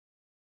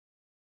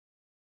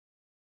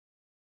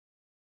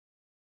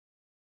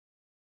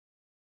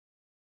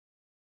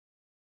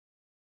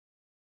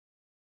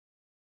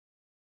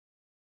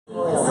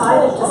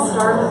Decided to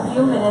start a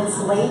few minutes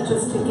late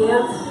just to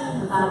give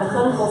the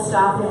clinical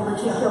staff in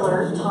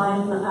particular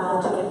time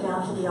to get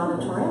down to the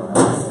auditorium.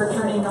 Thanks for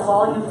turning the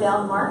volume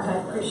down, Mark. I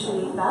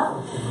appreciate that.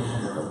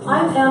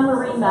 I'm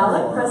Anne-Marie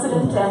Malek,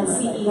 President and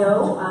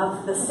CEO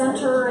of the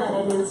Center,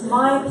 and it is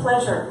my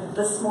pleasure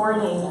this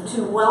morning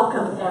to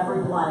welcome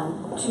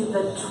everyone to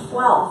the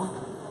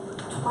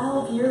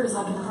 12 years,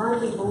 I can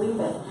hardly believe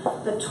it,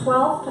 the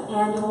 12th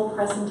annual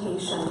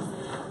presentation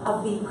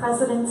of the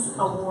President's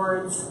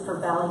Awards for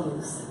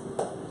Values.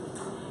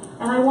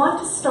 And I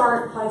want to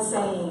start by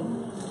saying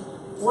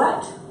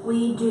what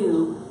we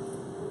do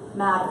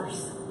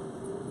matters.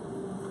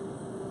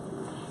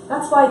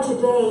 That's why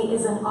today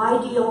is an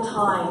ideal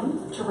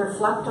time to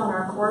reflect on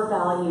our core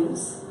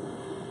values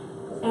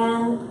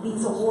and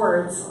these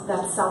awards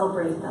that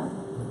celebrate them.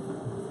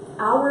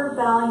 Our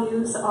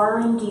values are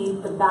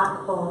indeed the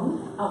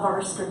backbone of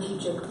our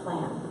strategic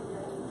plan.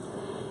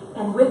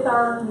 And with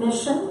our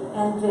mission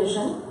and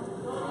vision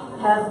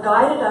have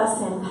guided us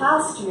in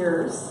past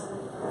years,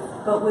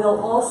 but will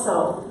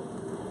also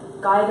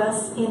guide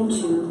us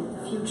into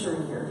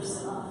future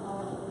years.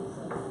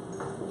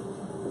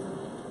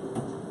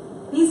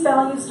 These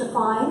values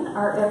define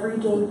our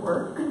everyday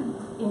work,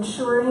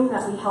 ensuring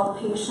that we help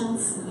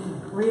patients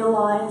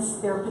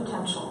realize their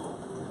potential.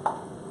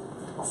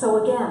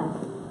 So again,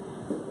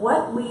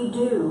 what we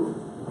do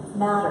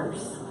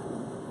matters.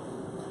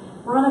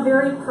 We're on a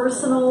very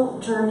personal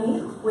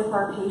journey with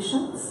our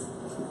patients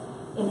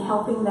in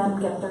helping them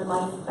get their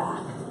life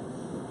back.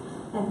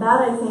 And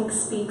that, I think,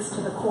 speaks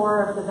to the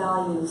core of the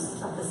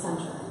values of the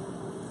Center.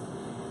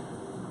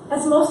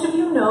 As most of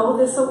you know,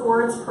 this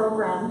awards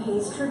program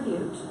pays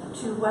tribute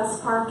to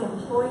West Park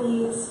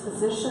employees,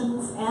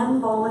 physicians, and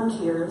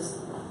volunteers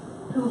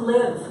who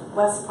live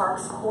West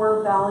Park's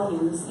core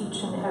values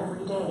each and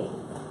every day.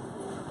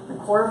 The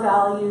core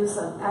values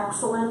of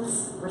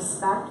excellence,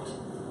 respect,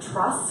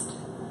 trust,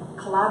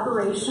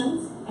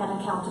 collaboration, and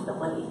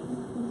accountability.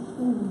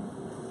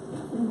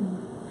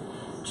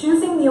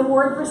 Choosing the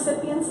award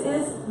recipients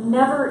is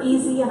never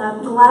easy, and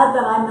I'm glad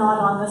that I'm not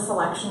on the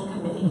selection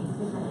committee.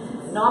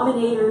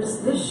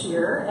 Nominators this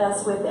year,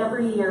 as with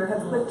every year,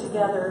 have put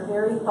together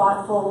very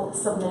thoughtful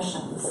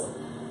submissions.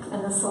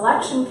 And the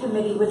selection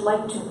committee would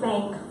like to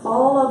thank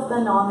all of the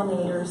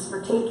nominators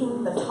for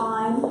taking the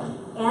time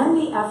and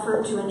the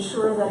effort to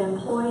ensure that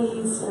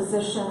employees,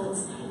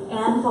 physicians,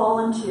 and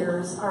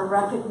volunteers are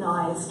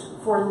recognized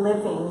for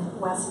living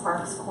West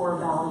Park's core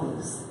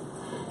values.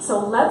 So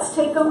let's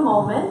take a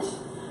moment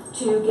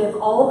to give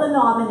all the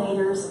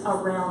nominators a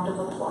round of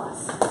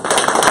applause.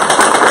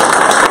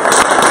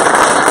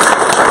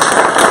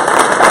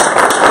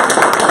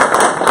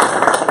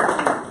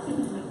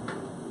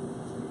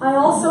 I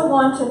also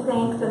want to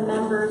thank the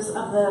members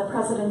of the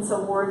President's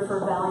Award for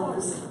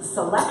Values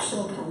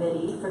Selection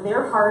Committee for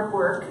their hard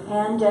work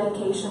and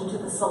dedication to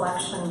the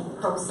selection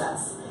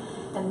process.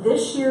 And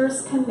this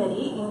year's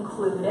committee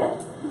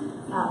included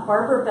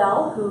Barbara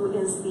Bell, who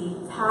is the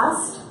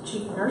past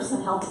Chief Nurse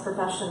and Health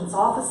Professions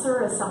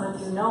Officer. As some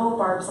of you know,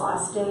 Barb's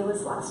last day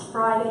was last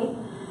Friday.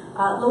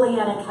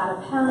 Lijeanne Lee,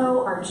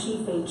 our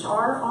Chief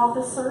HR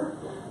Officer.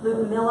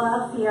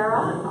 Ludmilla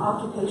Fiera, an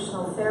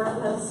occupational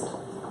therapist.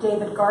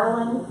 David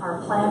Garland,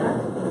 our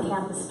planner in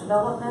campus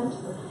development.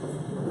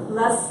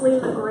 Leslie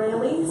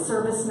LeGraley,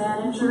 Service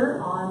Manager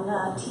on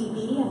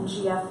TB and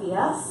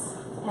GFES.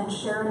 And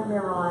Sharon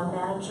Miron,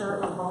 Manager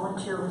of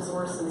Volunteer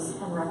Resources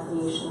and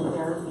Recreation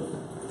Therapy.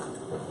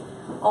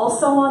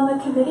 Also on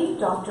the committee,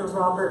 Dr.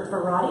 Robert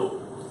Barati,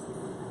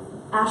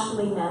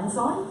 Ashley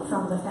Manzon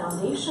from the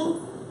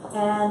Foundation,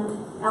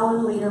 and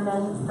Ellen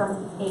Lederman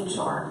from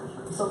HR.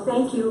 So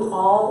thank you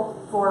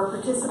all for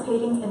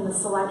participating in the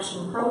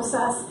selection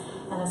process,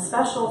 and a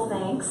special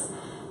thanks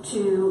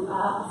to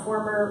a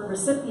former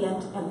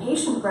recipient and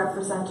patient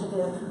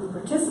representative who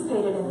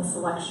participated in the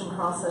selection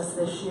process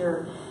this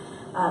year,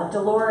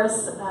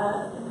 Dolores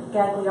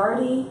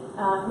Gagliardi,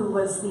 who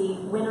was the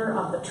winner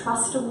of the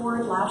Trust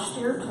Award last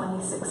year,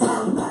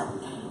 2016,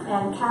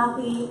 and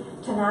Kathy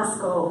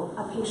Tanasco,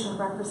 a patient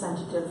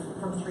representative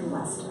from 3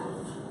 West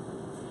End.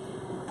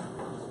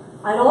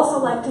 I'd also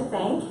like to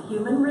thank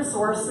Human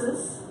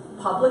Resources,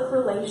 Public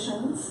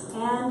Relations,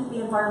 and the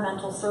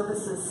Environmental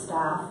Services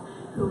staff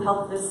who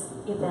helped this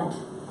event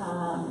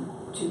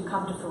to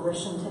come to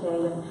fruition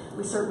today, and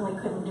we certainly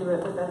couldn't do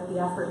it without the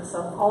efforts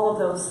of all of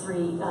those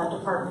 3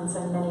 departments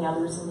and many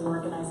others in the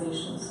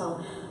organization.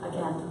 So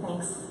again,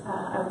 thanks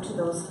out to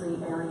those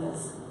 3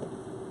 areas.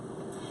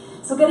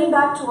 So getting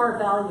back to our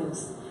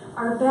values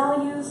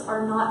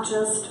are not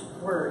just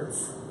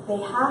words. They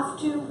have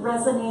to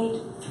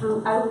resonate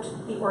throughout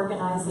the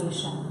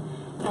organization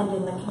and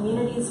in the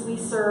communities we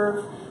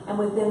serve and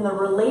within the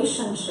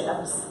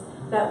relationships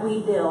that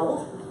we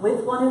build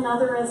with one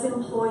another as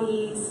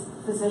employees,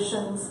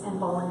 physicians, and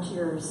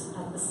volunteers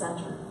at the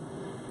Center.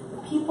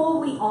 The people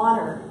we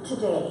honor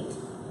today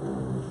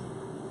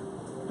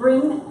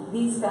bring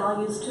these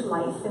values to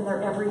life in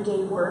their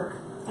everyday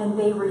work, and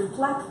they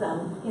reflect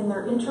them in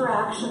their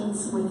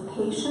interactions with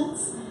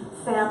patients,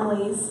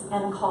 families,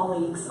 and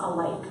colleagues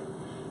alike.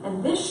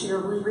 And this year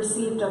we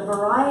received a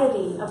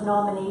variety of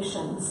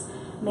nominations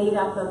made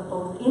up of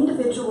both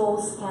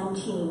individuals and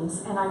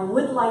teams, and I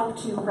would like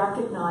to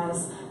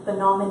recognize the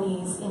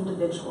nominees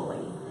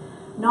individually.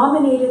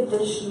 Nominated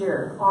this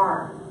year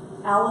are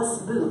Alice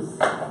Booth,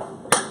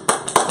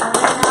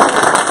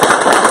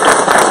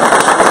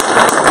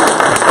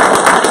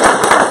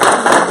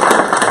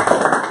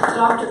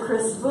 Dr.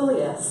 Chris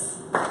Boulias,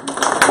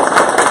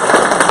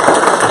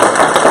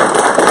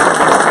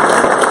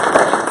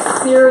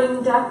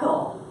 Tsering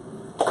Dekyl,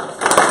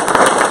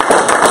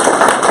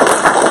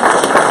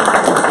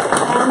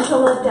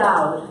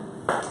 Dowd,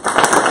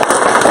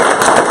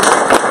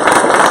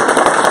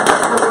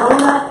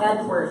 Verona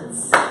Edwards,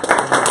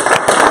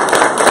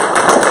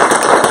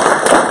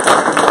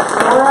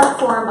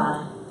 Forma,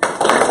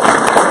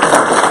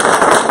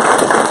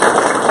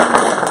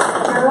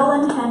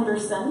 Carolyn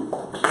Henderson,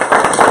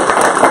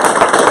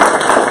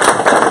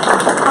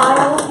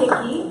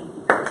 Hickey,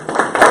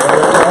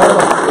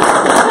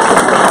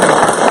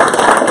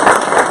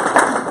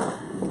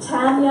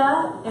 Tania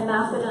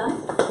Imafidon,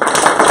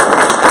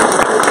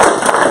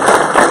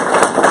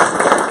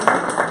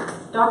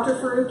 Dr.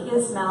 Farooq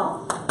Ismail,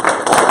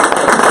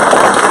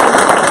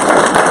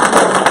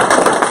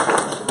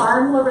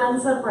 Carm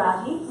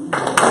Larenza-Bratti,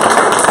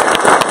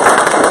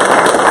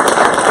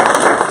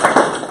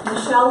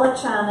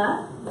 Latchana,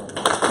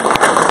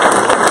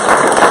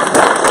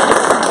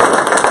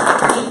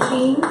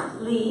 Lijeanne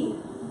Lee,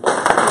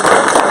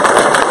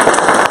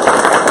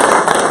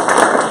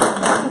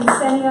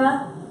 Ksenia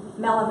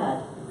Melamed.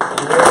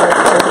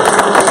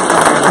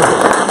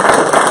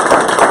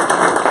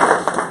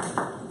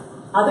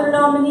 Other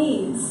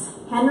nominees: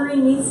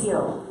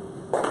 Nizio,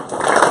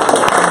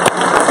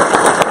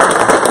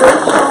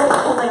 Rachael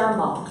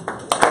Palermo,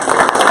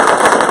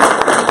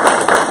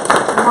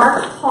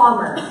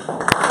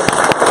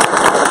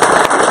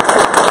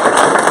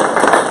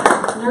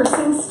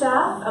 nursing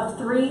staff of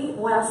 3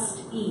 West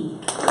E.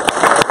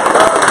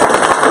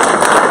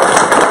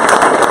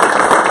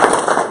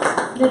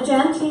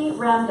 Lijeanne Lee,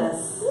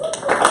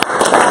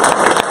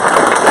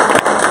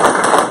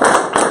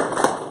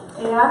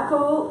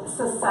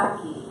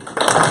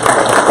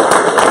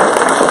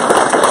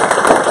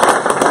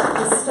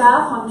 the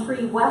staff on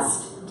 3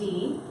 West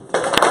D.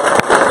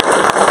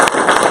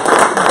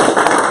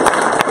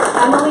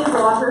 Emily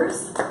Rogers,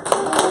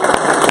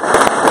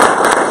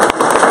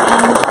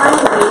 and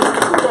finally,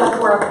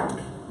 Dowd.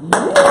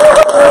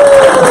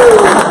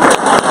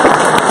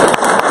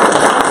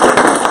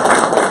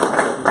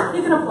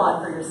 You can applaud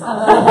for yourself.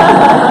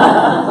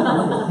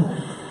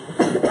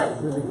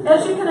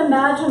 As you can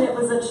imagine, it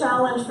was a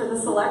challenge for the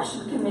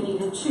selection committee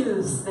to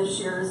choose this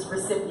year's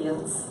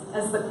recipients,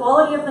 as the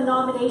quality of the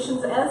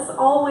nominations, as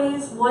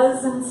always,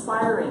 was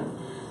inspiring.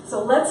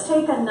 So let's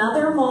take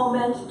another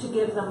moment to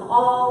give them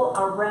all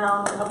a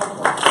round of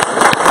applause.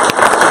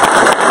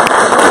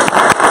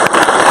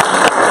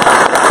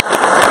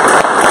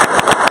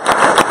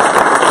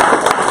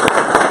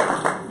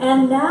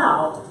 And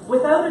now,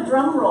 without a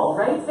drum roll,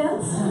 right,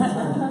 Vince?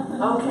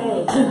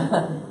 Okay.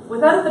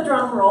 Without the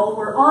drum roll,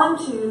 we're on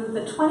to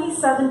the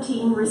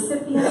 2017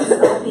 recipients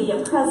of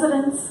the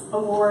President's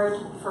Award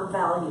for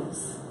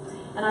Values.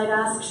 And I'd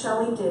ask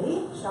Shelley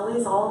Diddy,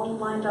 Shelley's all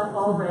lined up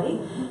already,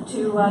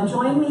 to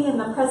join me in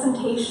the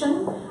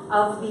presentation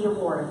of the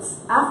awards.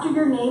 After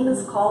your name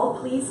is called,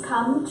 please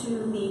come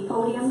to the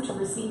podium to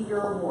receive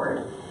your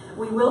award.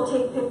 We will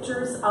take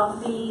pictures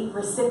of the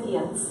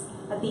recipients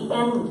at the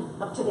end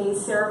of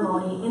today's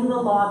ceremony in the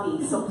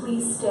lobby, so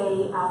please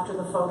stay after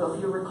the photo. If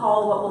you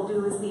recall, what we'll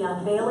do is the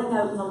unveiling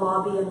out in the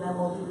lobby, and then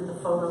we'll do the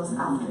photos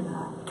after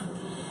that.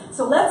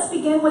 So let's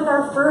begin with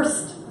our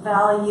first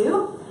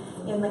value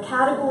in the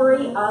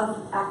category of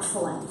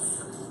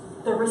excellence.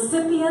 The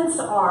recipients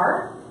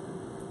are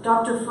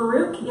Dr.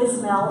 Farooq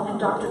Ismail and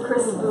Dr.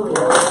 Chris Boulias.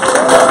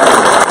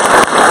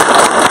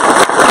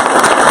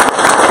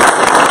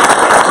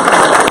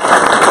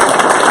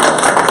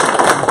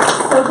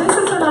 So this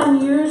is an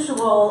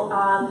unusual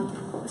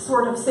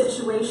sort of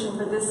situation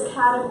for this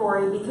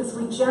category because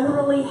we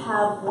generally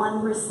have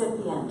one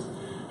recipient.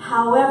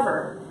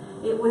 However,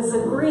 it was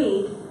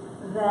agreed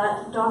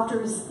that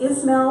Drs.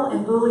 Ismail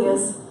and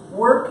Boulias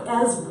work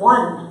as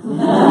one.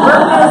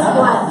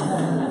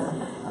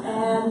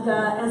 And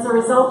as a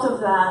result of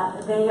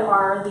that, they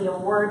are the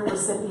award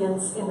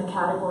recipients in the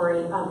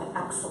category of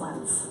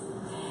excellence.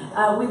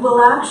 We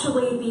will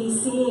actually be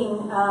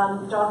seeing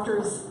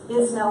Drs.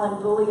 Ismail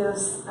and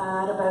Boulias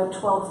at about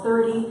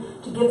 12:30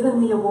 to give them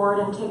the award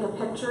and take a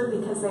picture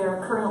because they are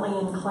currently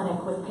in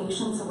clinic with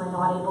patients and were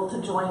not able to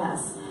join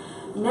us.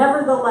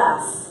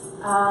 Nevertheless,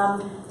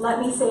 let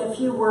me say a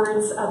few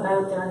words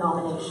about their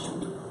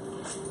nomination.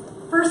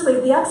 Firstly,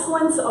 the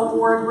Excellence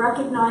Award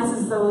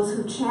recognizes those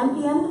who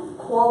champion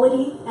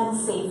quality and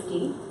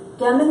safety,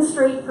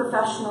 demonstrate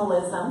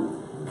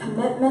professionalism,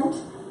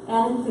 commitment,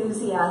 and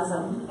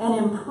enthusiasm, and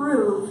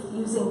improve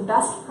using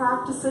best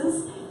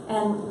practices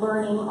and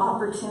learning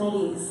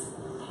opportunities.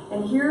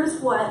 And here's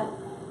what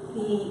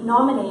the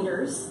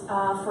nominators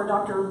for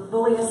Dr.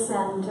 Boulias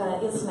and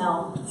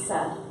Ismail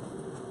said.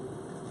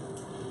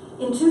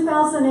 In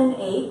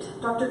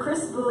 2008, Dr.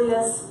 Chris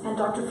Boulias and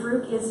Dr.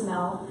 Farooq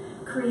Ismail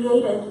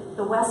created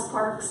the West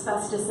Park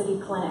Spasticity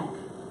Clinic.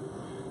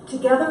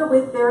 Together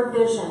with their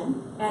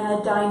vision and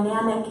a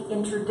dynamic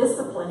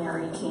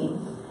interdisciplinary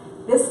team,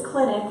 this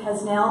clinic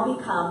has now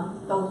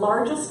become the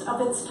largest of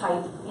its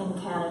type in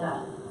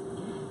Canada.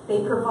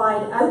 They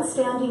provide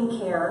outstanding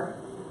care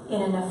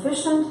in an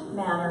efficient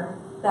manner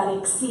that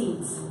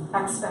exceeds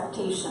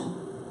expectation.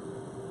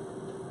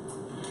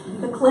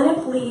 The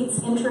clinic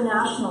leads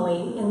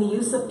internationally in the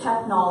use of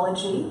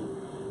technology,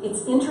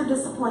 its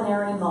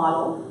interdisciplinary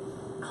model,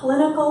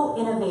 clinical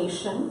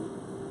innovation,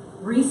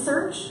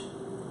 research,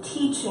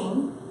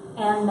 teaching,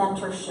 and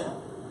mentorship.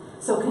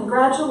 So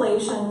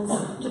congratulations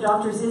to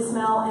Drs.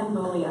 Ismail and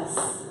Boulias.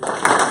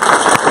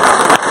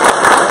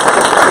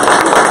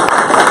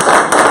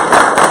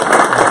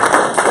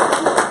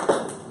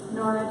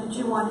 Nora, did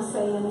you want to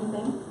say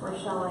anything, or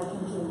shall I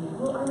continue?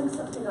 Well, I'm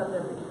accepting on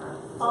their behalf.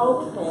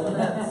 Okay.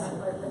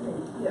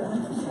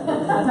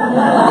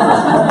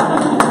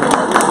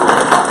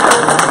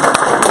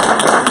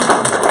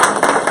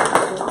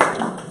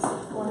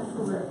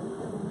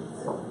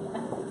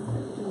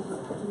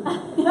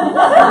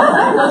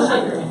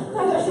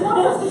 She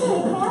wants us to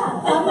shake hands.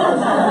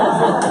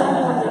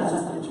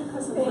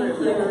 Thank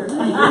you.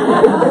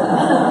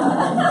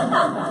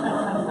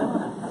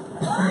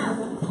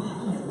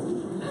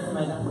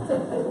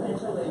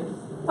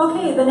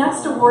 Okay, the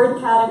next award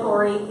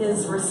category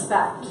is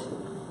respect.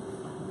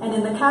 And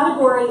in the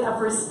category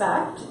of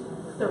respect,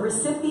 the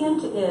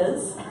recipient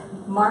is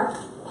Mark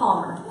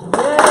Palmer.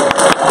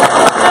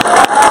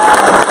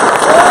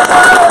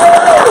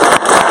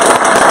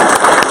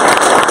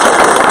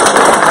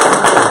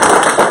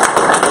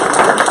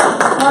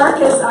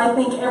 Mark, as I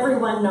think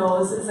everyone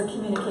knows, is a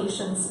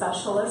communications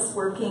specialist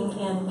working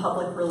in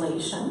public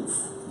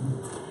relations.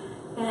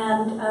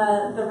 And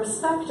the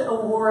Respect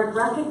Award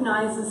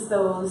recognizes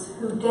those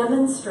who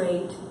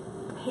demonstrate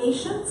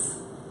patience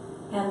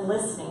and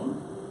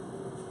listening,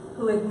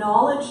 who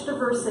acknowledge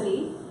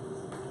diversity,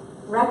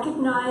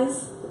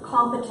 recognize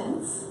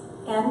competence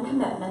and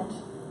commitment,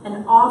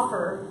 and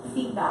offer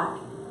feedback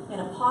in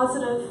a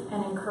positive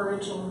and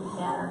encouraging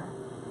manner.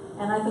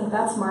 And I think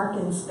that's Mark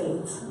in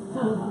spades.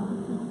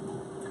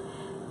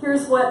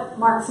 Here's what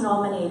Mark's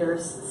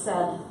nominators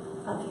said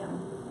of him.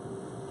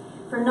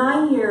 For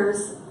 9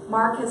 years,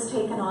 Mark has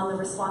taken on the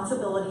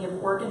responsibility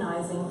of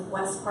organizing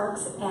West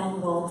Park's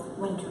annual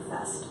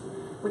Winterfest,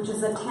 which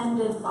is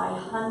attended by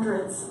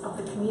hundreds of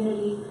the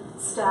community,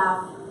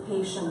 staff,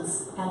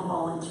 patients, and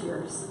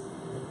volunteers.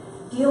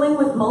 Dealing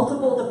with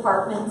multiple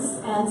departments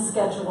and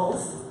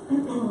schedules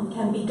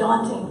can be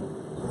daunting.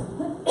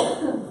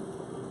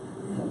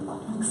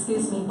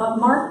 Excuse me, but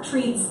Mark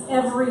treats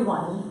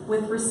everyone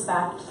with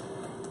respect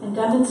and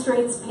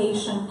demonstrates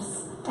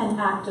patience and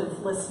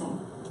active listening.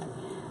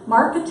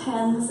 Mark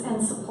attends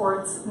and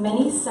supports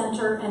many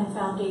center and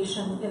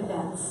foundation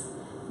events,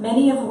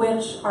 many of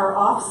which are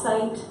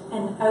off-site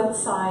and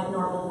outside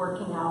normal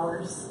working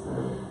hours.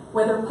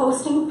 Whether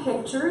posting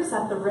pictures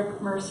at the Rick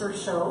Mercer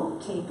Show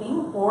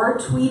taping or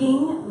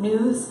tweeting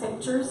news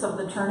pictures of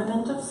the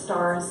Tournament of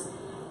Stars,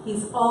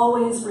 he's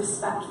always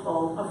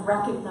respectful of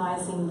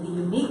recognizing the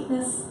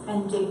uniqueness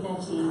and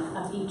dignity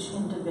of each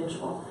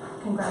individual.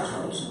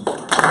 Congratulations.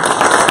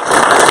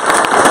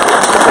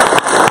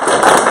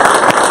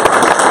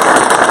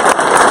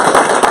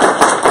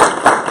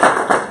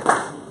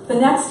 The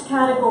next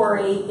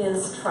category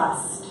is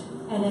trust.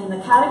 And in the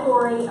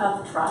category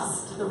of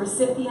trust, the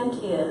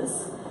recipient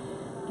is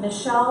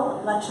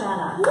Michelle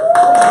Latchana.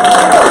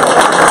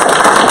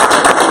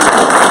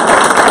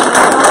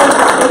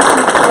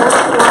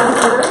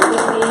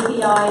 With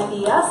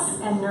ABIBS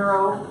and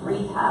Neuro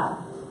Rehab.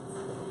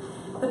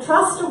 The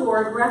Trust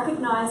Award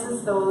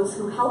recognizes those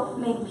who help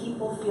make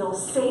people feel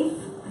safe,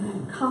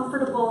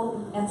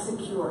 comfortable, and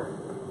secure,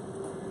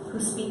 who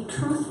speak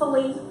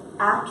truthfully,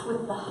 act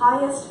with the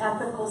highest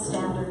ethical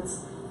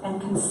standards,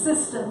 and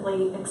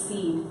consistently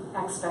exceed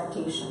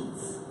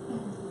expectations.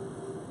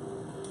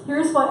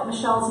 Here's what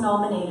Michelle's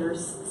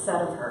nominators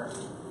said of her.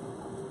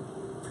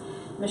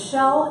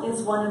 Michelle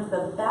is one of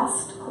the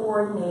best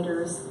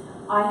coordinators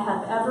I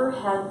have ever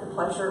had the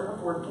pleasure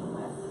of working with.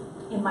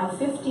 In my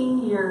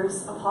 15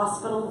 years of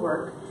hospital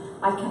work,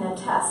 I can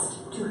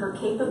attest to her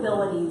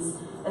capabilities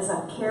as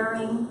a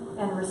caring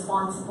and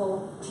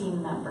responsible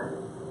team member.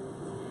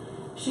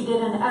 She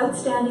did an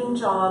outstanding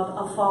job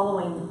of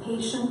following the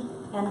patient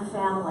and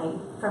family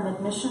from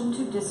admission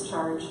to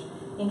discharge,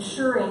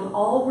 ensuring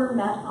all were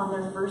met on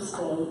their first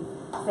day,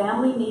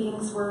 family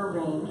meetings were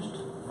arranged,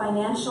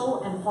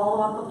 financial and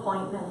follow-up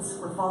appointments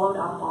were followed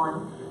up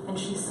on, and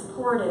she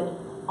supported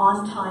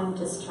on-time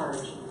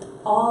discharge,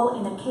 all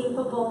in a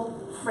capable,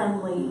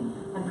 friendly,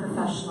 and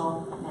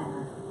professional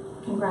manner.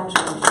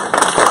 Congratulations.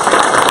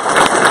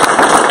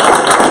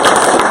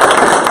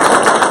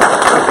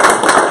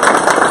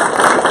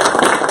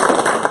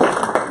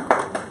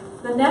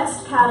 The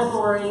next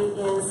category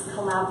is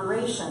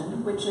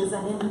collaboration, which is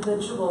an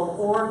individual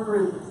or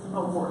group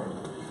award.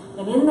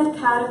 And in the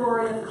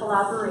category of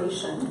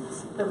collaboration,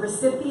 the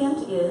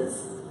recipient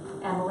is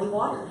Emily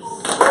Waters.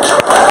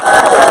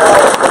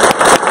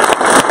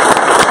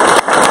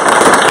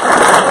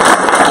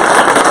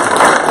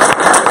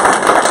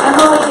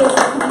 Emily is a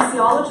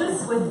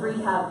kinesiologist with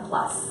Rehab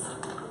Plus.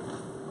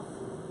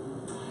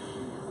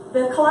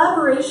 The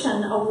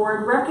Collaboration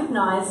Award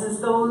recognizes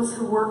those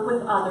who work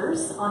with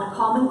others on a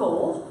common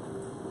goal,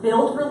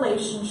 build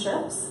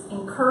relationships,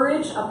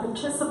 encourage a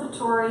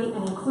participatory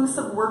and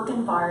inclusive work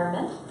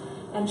environment,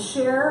 and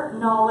share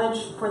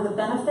knowledge for the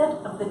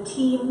benefit of the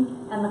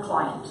team and the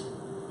client.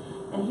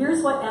 And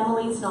here's what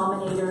Emily's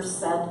nominators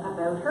said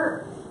about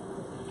her.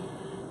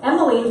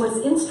 Emily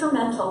was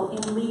instrumental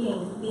in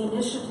leading the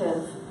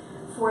initiative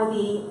for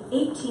the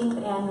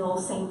 18th annual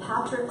St.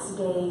 Patrick's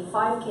Day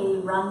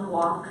 5K Run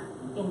Walk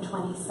in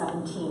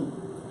 2017.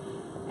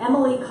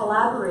 Emily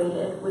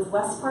collaborated with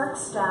West Park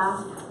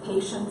staff,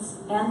 patients,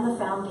 and the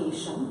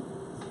foundation,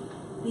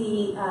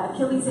 the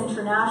Achilles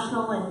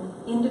International and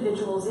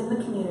individuals in the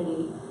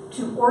community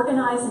to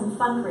organize and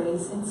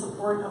fundraise in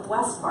support of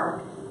West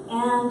Park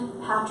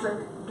and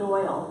Patrick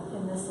Doyle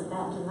in this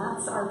event. And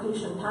that's our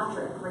patient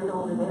Patrick right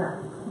over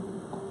there.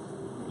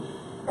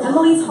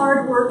 Emily's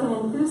hard work and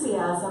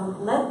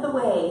enthusiasm led the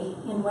way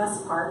in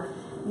West Park,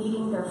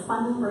 meeting their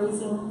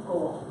fundraising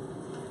goal.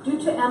 Due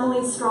to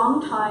Emily's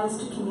strong ties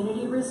to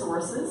community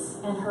resources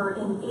and her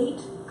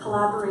innate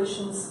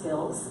collaboration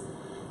skills,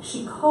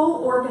 she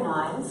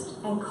co-organized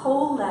and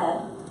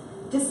co-led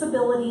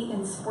Disability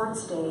in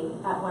Sports Day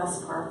at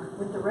West Park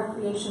with the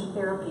Recreation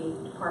Therapy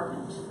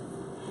Department.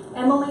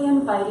 Emily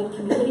invited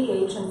community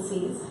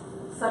agencies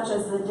such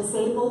as the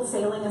Disabled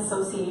Sailing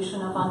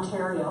Association of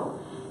Ontario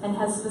and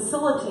has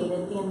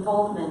facilitated the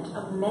involvement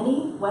of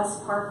many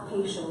West Park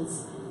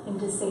patients in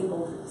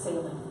disabled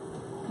sailing.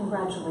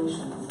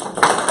 Congratulations.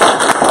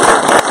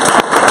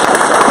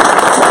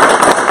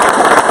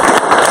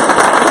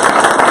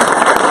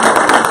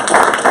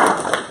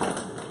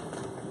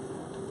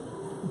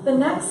 The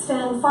next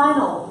and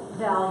final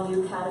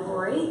value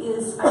category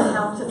is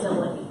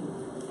accountability.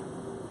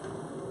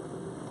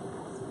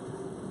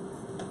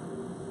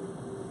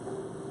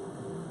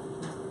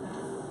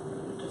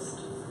 Let me just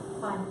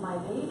find my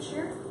page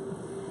here.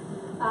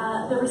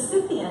 The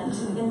recipient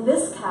in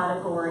this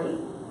category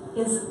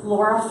is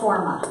Laura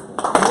Forma.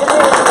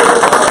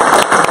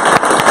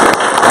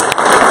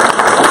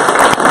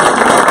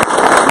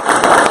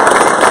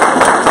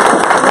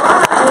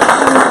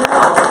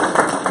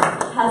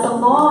 Has a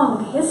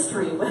long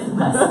history with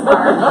West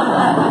Park,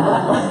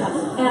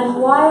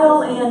 and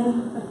while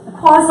in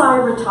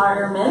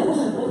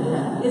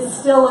quasi-retirement, is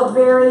still a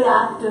very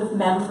active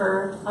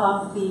member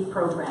of the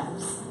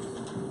programs.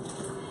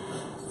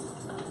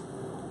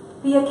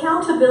 The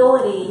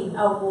Accountability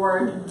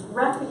Award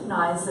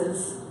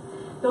recognizes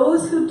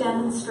those who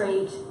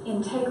demonstrate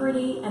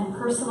integrity and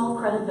personal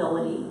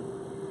credibility,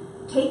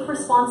 take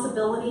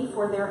responsibility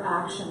for their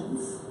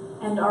actions,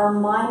 and are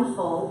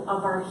mindful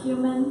of our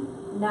human,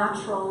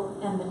 natural,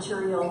 and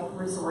material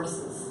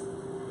resources.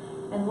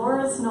 And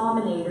Laura's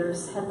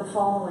nominators had the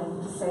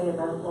following to say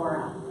about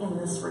Laura in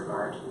this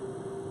regard.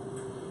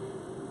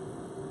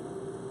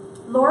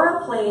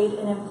 Laura played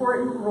an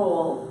important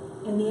role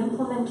in the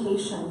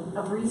implementation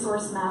of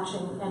resource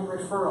matching and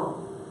referral,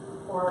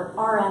 or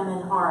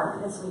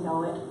RM&R as we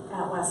know it,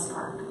 at West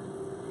Park.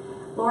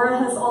 Laura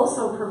has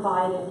also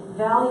provided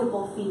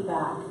valuable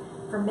feedback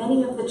for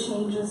many of the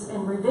changes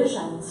and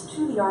revisions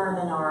to the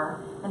RM&R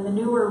and the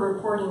newer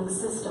reporting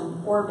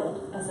system,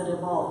 Orbit, as it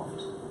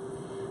evolved.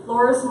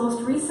 Laura's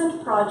most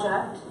recent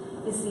project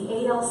is the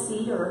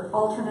ALC, or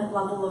Alternate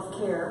Level of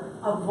Care,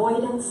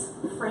 Avoidance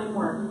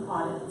Framework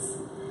Audits.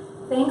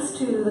 Thanks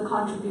to the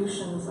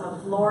contributions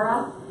of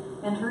Laura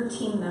and her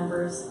team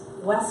members,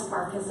 West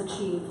Park has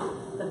achieved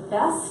the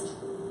best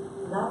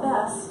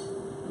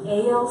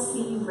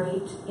ALC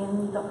rate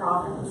in the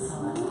province.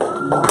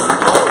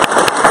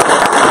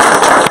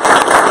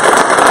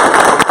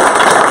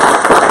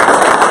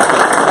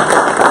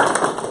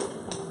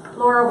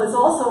 Laura was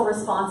also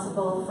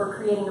responsible for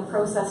creating a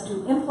process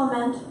to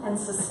implement and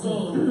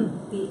sustain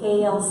the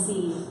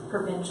ALC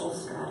provincial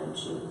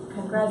strategy.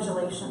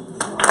 Congratulations,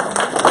 Laura.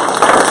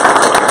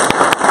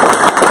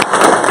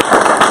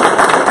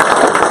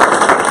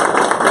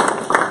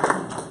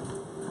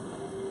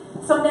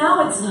 So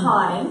now it's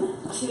time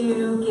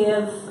to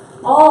give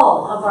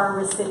all of our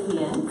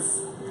recipients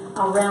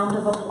a round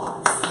of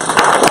applause.